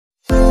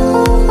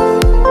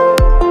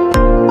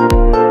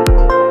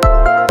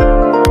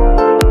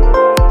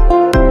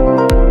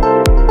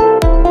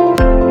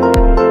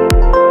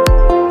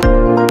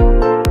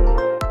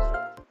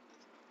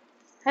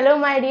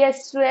Dear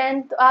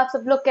student, तो आप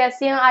सब लोग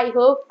कैसे हैं? आई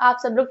होप आप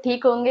सब लोग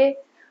ठीक होंगे।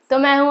 तो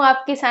मैं हूं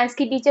आपकी साइंस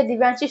की टीचर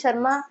दिव्यांशी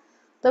शर्मा।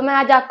 तो मैं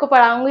आज आपको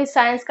पढ़ाऊंगी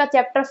साइंस का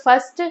chapter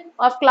first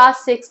of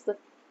class 6th।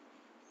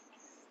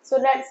 So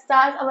let's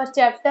start our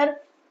chapter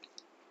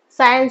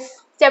science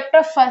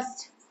chapter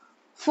first,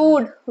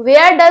 food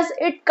where does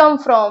it come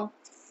from.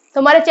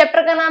 तो हमारे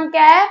चैप्टर का नाम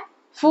क्या है?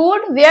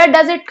 Food where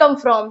does it come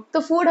from. तो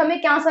फूड हमें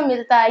क्या से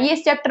मिलता है, ये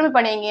इस चैप्टर में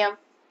पढ़ेंगे हम।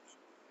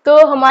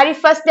 तो हमारी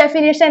फर्स्ट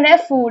डेफिनेशन है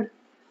food,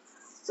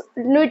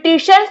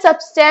 nutrition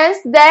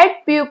substance that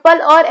people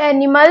or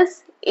animals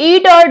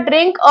eat or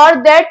drink or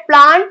that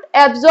plant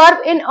absorb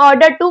in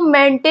order to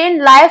maintain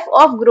life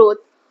of growth।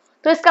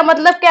 तो इसका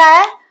मतलब क्या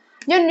है?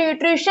 जो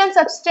न्यूट्रिशन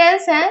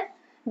सब्सटेंस है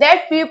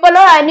that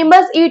people or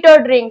animals eat or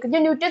drink, जो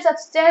nutrition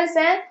substance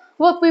है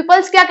वो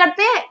पीपल्स क्या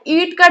करते हैं?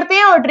 ईट करते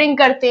हैं और ड्रिंक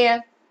करते हैं।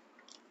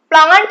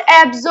 Plant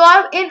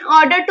absorb in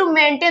order to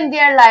maintain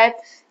their life,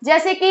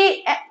 जैसे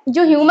कि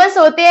जो ह्यूमंस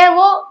होते हैं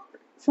वो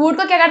फूड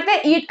को क्या करते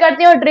हैं? ईट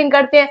करते हैं और ड्रिंक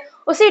करते हैं।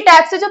 उसी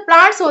टाइप से जो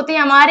प्लांट्स होते हैं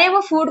हमारे, वो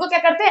फूड को क्या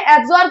करते हैं?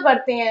 एब्जॉर्ब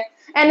करते हैं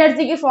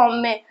एनर्जी की फॉर्म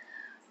में।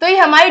 तो ये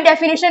हमारी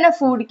डेफिनेशन है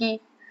फूड की।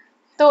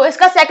 तो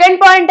इसका सेकंड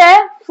पॉइंट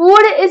है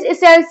food is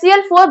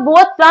essential for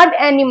both plant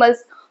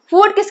animals.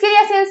 Food किसके लिए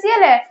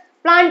एसेंशियल है?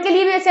 प्लांट के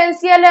लिए भी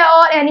एसेंशियल है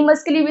और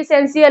एनिमल्स के लिए भी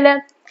एसेंशियल है।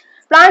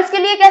 प्लांट्स के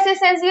लिए कैसे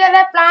एसेंशियल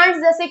है? प्लांट्स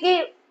जैसे कि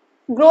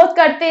ग्रोथ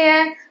करते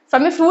हैं,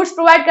 हमें फ्रूट्स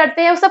प्रोवाइड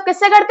करते हैं, वो सब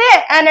किससे करते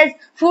हैं?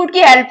 फूड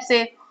की हेल्प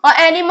से।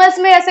 और एनिमल्स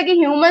में जैसे कि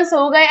ह्यूमंस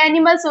हो गए,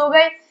 एनिमल्स हो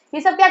गए,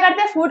 ये सब क्या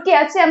करते हैं? फूड की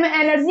हेल्प से हमें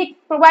एनर्जी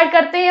प्रोवाइड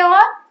करते हैं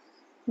और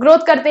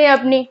ग्रोथ करते हैं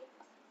अपनी।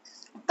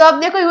 तो अब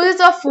देखो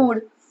यूजेस ऑफ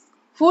फूड।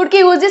 फूड के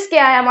यूजेस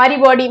क्या है हमारी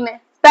बॉडी में?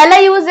 पहला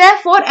यूज है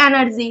फॉर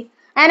एनर्जी।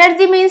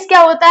 एनर्जी मीन्स क्या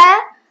होता है?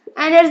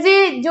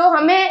 एनर्जी जो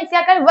हमें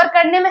क्या कर वर्क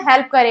करने में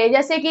हेल्प करे,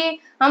 जैसे कि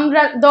हम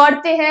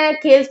दौड़ते हैं,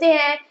 खेलते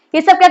हैं,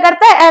 ये सब क्या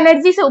करता है?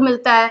 एनर्जी से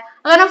मिलता है।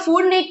 अगर हम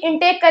फूड नहीं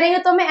इंटेक करेंगे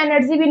तो हमें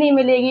एनर्जी भी नहीं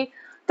मिलेगी।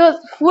 तो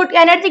फूड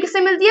एनर्जी किससे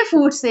मिलती है?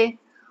 फूड से।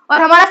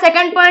 और हमारा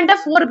सेकंड पॉइंट है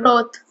फॉर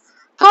ग्रोथ।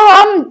 तो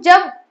हम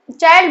जब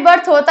चाइल्ड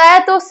बर्थ होता है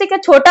तो उससे क्या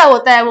छोटा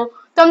होता है वो,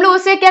 तो हम लोग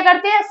उसे क्या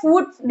करते हैं?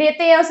 फूड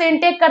देते हैं, उसे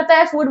इंटेक करता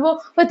है फूड,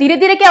 वो धीरे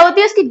धीरे क्या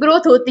होती है? उसकी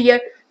ग्रोथ होती है।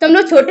 तो हम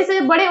लोग छोटे से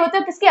बड़े होते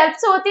हैं, किसकी हेल्प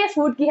से होती है?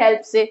 फूड की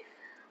हेल्प से।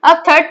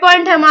 अब थर्ड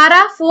पॉइंट है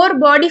हमारा फॉर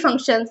बॉडी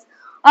फंक्शंस।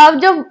 अब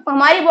जो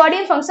हमारी बॉडी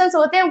में फंक्शंस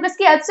होते हैं वो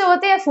किसकी हेल्प से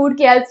होते हैं? फूड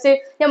की हेल्प से।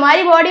 जो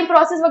हमारी बॉडी में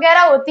प्रोसेस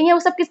वगैरह होती हैं वो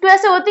सब किसकी वजह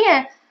से होती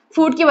हैं?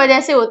 फूड की वजह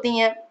से होती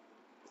हैं।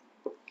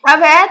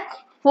 अब है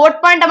फोर्थ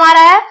पॉइंट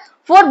हमारा है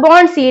फॉर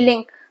बॉन्ड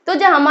सीलिंग। तो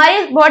जब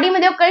हमारी बॉडी में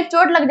जब कहीं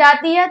चोट लग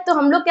जाती है तो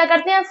हम लोग क्या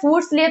करते हैं?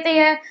 फूड्स लेते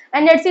हैं,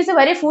 एनर्जी से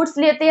भरे फूड्स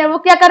लेते हैं। वो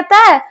क्या करता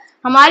है?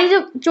 हमारी जो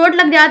चोट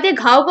लग जाती है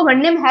घाव को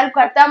भरने में हेल्प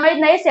करता है,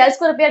 हमारी नई सेल्स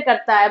को रिपेयर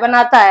करता है,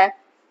 बनाता है।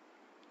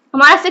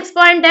 हमारा 6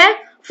 पॉइंट है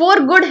फॉर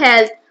गुड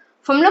हेल्थ।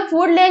 हम लोग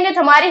फूड लेंगे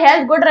तो हमारी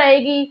हेल्थ गुड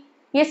रहेगी,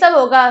 ये सब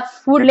होगा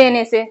फूड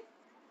लेने से।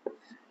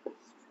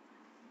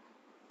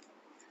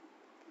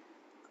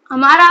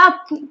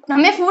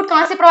 हमें फूड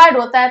कहाँ से प्रोवाइड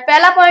होता है?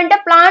 पहला पॉइंट है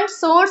प्लांट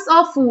सोर्स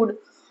ऑफ फूड।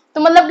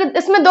 तो मतलब कि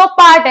इसमें दो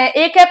पार्ट है,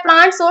 एक है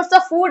प्लांट सोर्स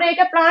ऑफ फूड, एक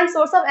है प्लांट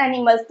सोर्स ऑफ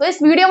एनिमल्स। तो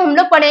इस वीडियो में हम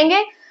लोग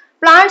पढ़ेंगे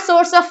प्लांट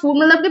सोर्स ऑफ फूड,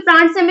 मतलब कि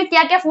प्लांट से हमें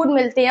क्या क्या फूड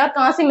मिलते हैं और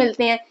कहाँ से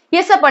मिलते हैं,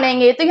 ये सब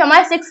पढ़ेंगे। तो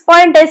हमारे 6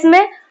 पॉइंट है,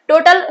 इसमें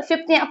टोटल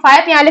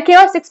 5 यहाँ लिखे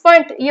और 6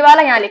 पॉइंट ये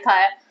वाला यहाँ लिखा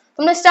है।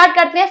 तो हम स्टार्ट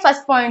करते हैं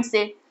फर्स्ट पॉइंट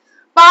से।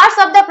 Parts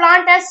of the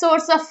plant as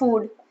source of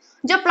food.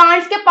 जो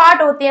प्लांट्स के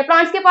पार्ट होते हैं,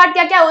 प्लांट्स के पार्ट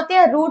क्या क्या होते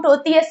हैं? रूट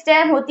होती है,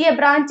 स्टेम होती है,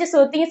 ब्रांचेस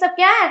होती है, सब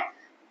क्या है?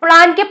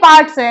 प्लांट के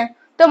पार्ट्स हैं।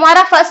 तो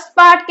हमारा फर्स्ट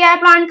पार्ट क्या है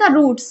प्लांट का?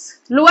 रूट्स।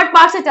 लोअर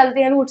पार्ट से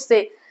चलते हैं, रूट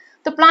से।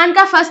 तो प्लांट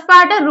का फर्स्ट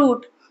पार्ट है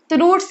रूट। तो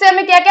रूट से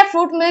हमें क्या क्या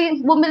फ्रूट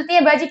वो मिलती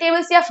है?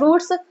 वेजिटेबल्स या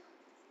फ्रूट्स।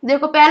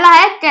 देखो पहला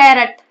है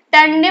carat,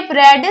 turnip,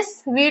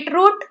 reddish, beet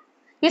root,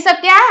 ये सब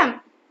क्या है?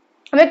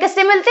 हमें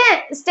किससे मिलते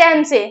हैं?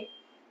 स्टेम से,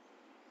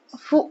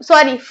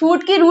 सॉरी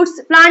फूड की रूट्स,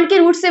 प्लांट की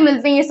रूट से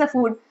मिलते हैं ये सब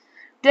फूड।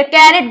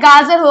 कैरेट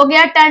गाजर हो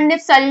गया, टर्निप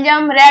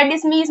सलजम,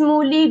 रेडिश मीस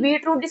मूली,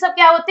 बीट रूट, ये सब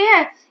क्या होते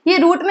हैं? ये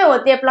रूट में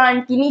होते हैं,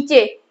 प्लांट की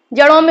नीचे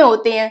जड़ों में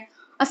होते हैं।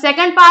 और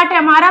सेकंड पार्ट है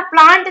हमारा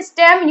plant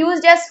stem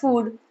used as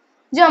food.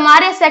 जो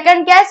हमारे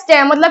सेकंड क्या है?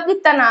 स्टेम, मतलब कि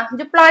तना।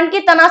 जो प्लांट की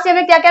तना से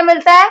हमें क्या क्या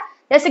मिलता है?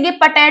 जैसे कि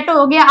पोटैटो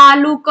हो गया,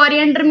 आलू,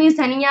 कोरिएंडर मीन्स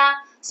धनिया,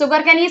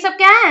 शुगर कैन, ये सब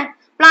क्या है?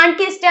 प्लांट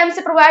की स्टेम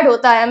से प्रोवाइड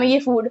होता है हमें ये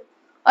फूड।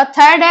 और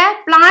थर्ड है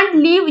plant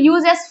leave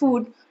use as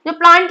food. जो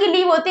प्लांट की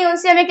लीव होती है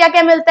उनसे हमें क्या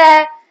क्या मिलता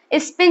है?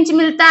 स्पिंच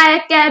मिलता है,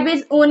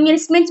 कैबेज, ओनियन।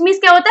 स्पिंच मीन्स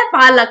क्या होता है?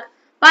 पालक।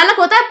 पालक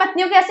होता है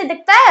पत्तियों के ऐसे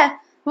दिखता है,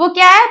 वो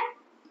क्या है?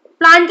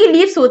 प्लांट की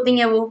लीव्स होती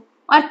हैं वो।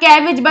 और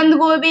कैबेज, बंद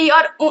गोभी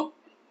और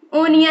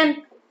ओनियन।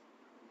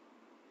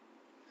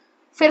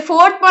 फिर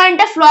फोर्थ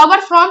पॉइंट है flower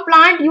from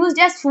plant used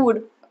as food.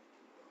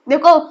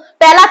 देखो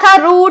पहला था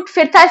रूट,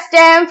 फिर था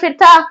स्टेम, फिर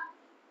था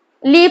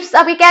लीव्स,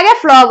 अभी क्या गया?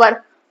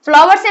 फ्लावर।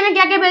 फ्लावर से हमें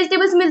क्या क्या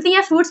वेजिटेबल्स मिलती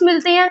हैं? फ्रूट्स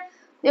मिलते हैं।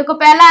 देखो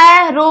पहला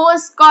है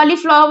रोज,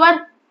 कॉलीफ्लावर,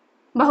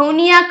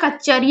 बहुनिया,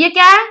 कच्चर, ये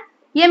क्या है?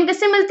 ये हम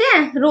किससे मिलते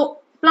हैं?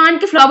 प्लांट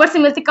के फ्लावर से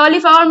मिलते हैं।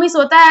 कॉलीफ्लावर मीन्स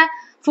होता है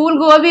फूल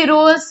गोभी,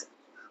 रोज,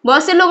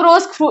 बहुत से लोग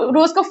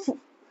रोज को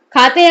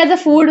खाते हैं एज अ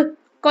फूड।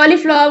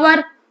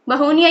 कॉलीफ्लावर,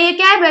 बहुनिया, ये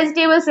क्या है?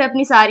 वेजिटेबल्स है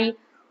अपनी सारी।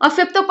 और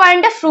फिफ्थ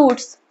पॉइंट है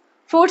फ्रूट्स।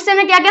 फ्रूट्स से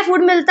हमें क्या क्या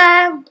फूड मिलता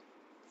है?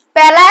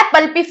 पहला है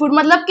पल्पी फूड,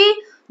 मतलब कि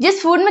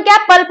जिस फूड में क्या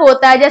पल्प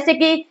होता है, जैसे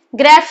कि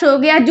ग्रेप्स हो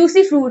गया,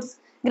 जूसी फ्रूट्स,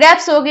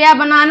 ग्रेप्स हो गया,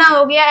 बनाना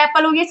हो गया,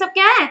 एप्पल हो गया, सब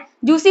क्या है?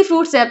 जूसी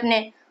फ्रूट्स है अपने।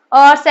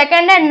 और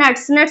सेकंड है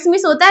नट्स। नट्स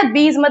मीन्स होता है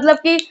बीज, मतलब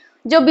कि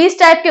जो बीज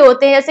टाइप के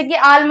होते हैं, जैसे कि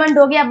आलमंड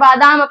हो गया,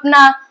 बादाम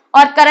अपना,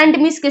 और करंट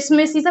मीन्स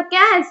किशमिश, ये सब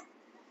क्या है?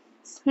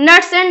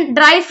 नट्स एंड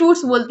ड्राई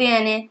फ्रूट्स बोलते हैं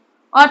इन्हें।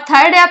 और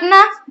थर्ड है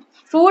अपना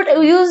fruit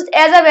used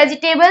as a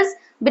vegetables,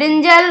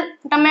 brinjal,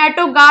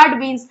 tomato, guard,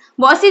 beans.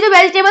 बहुत सी जो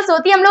वेजिटेबल्स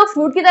होती है हम लोग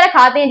फ्रूट की तरह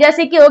खाते हैं,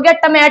 जैसे कि हो गया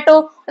टमाटो,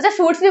 वैसे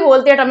फ्रूट्स भी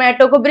बोलते हैं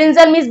टमाटो को।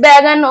 ब्रिंजल मीन्स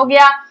बैगन हो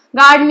गया,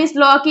 गार्ड मीन्स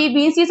लौकी,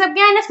 बीन्स, ये सब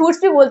क्या है ना फ्रूट्स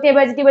भी बोलते हैं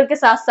वेजिटेबल के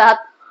साथ साथ।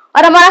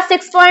 और हमारा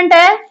 6 पॉइंट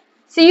है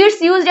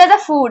seeds used as a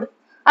food.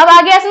 अब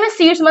आ गया इसमें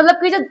सीड्स, मतलब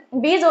कि जो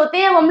बीज होते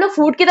हैं वो हम लोग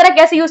फूड की तरह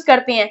कैसे यूज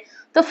करते हैं।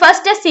 तो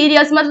फर्स्ट है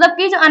सीरियल्स, मतलब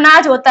कि जो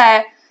अनाज होता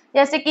है,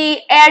 जैसे कि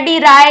एडी,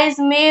 राइस,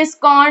 मेज,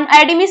 कॉर्न।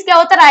 एडी मीन्स क्या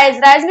होता है? राइस।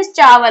 राइस मीन्स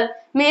चावल।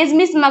 मेज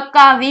मीन्स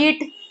मक्का,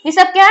 व्हीट, ये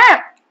सब क्या है?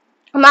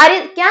 हमारी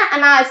क्या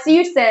अनाज,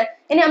 सीड्स है।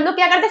 इन्हें हम लोग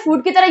क्या करते हैं?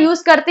 फूड की तरह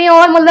यूज करते हैं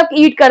और मतलब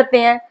ईट करते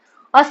हैं।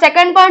 और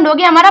सेकंड पॉइंट हो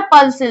गया हमारा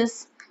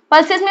पल्सेस।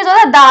 पल्सेस में होता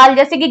है दाल,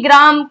 जैसे कि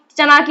ग्राम,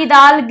 चना की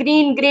दाल,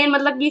 ग्रीन ग्रेन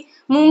मतलब कि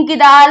मूंग की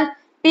दाल,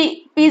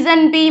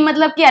 पीजन पी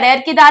मतलब कि अरहर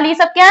की दाल, ये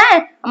सब क्या है?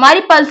 हमारी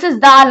पल्सेस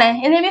दाल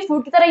है। इन्हें भी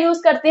फूड की तरह यूज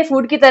करते हैं,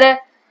 फूड की तरह।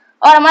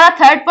 और हमारा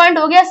थर्ड पॉइंट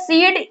हो गया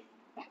seed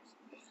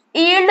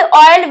yield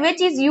oil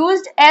which is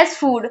used as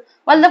food,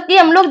 मतलब कि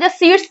हम लोग जब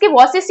सीड्स के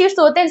बहुत से सीड्स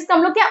होते हैं जिसका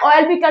हम लोग क्या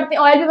ऑयल भी करते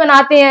हैं, ऑयल भी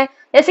बनाते हैं,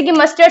 जैसे कि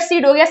मस्टर्ड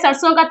सीड हो गया,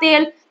 सरसों का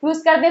तेल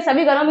यूज करते हैं,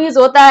 सभी घरों में यूज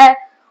होता है।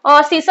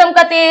 और सीसम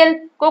का तेल,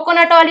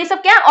 कोकोनट ऑयल, ये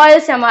सब क्या ऑयल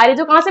से हमारे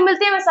जो कहाँ से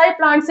मिलते हैं? सारे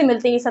प्लांट से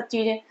मिलते हैं ये सब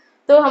चीजें।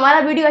 तो हमारा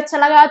वीडियो अच्छा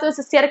लगा तो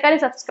इसे शेयर करें,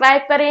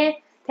 सब्सक्राइब करें।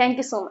 Thank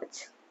you so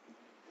much.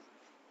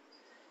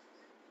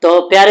 तो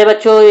प्यारे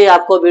बच्चों, ये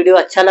आपको वीडियो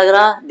अच्छा लग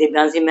रहा,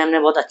 दिव्यांशी मैम ने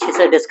बहुत अच्छे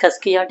से डिस्कस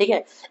किया, ठीक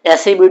है।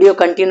 ऐसे ही वीडियो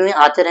कंटिन्यू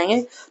आते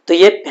रहेंगे। तो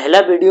ये पहला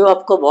वीडियो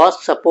आपको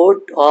बहुत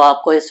सपोर्ट और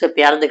आपको इससे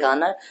प्यार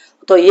दिखाना है।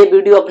 तो ये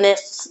वीडियो अपने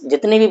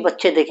जितने भी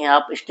बच्चे देखें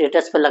आप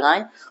स्टेटस पे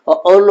लगाएं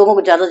और लोगों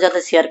को ज़्यादा से ज़्यादा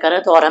शेयर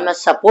करें, तो और हमें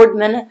सपोर्ट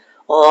मिले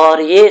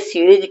और ये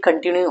सीरीज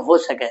कंटिन्यू हो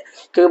सके।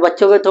 क्योंकि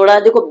बच्चों को थोड़ा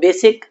देखो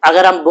बेसिक,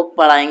 अगर हम बुक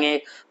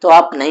पढ़ाएंगे तो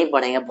आप नहीं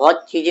पढ़ेंगे,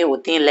 बहुत चीज़ें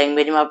होती हैं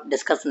लैंग्वेज में आप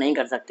डिस्कस नहीं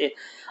कर सकते।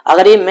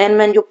 अगर ये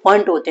मेन जो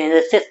पॉइंट होते हैं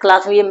जैसे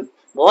क्लास में, ये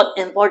बहुत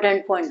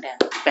इंपॉर्टेंट पॉइंट है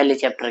पहले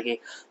चैप्टर के,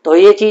 तो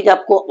ये चीज़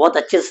आपको बहुत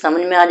अच्छे से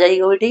समझ में आ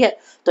जाएगी, ठीक है।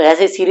 तो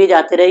ऐसे सीरीज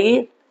आती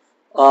रहेगी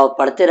और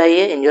पढ़ते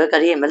रहिए, एंजॉय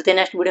करिए। मिलते हैं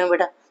नेक्स्ट वीडियो में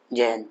बेटा।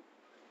 जय हिंद।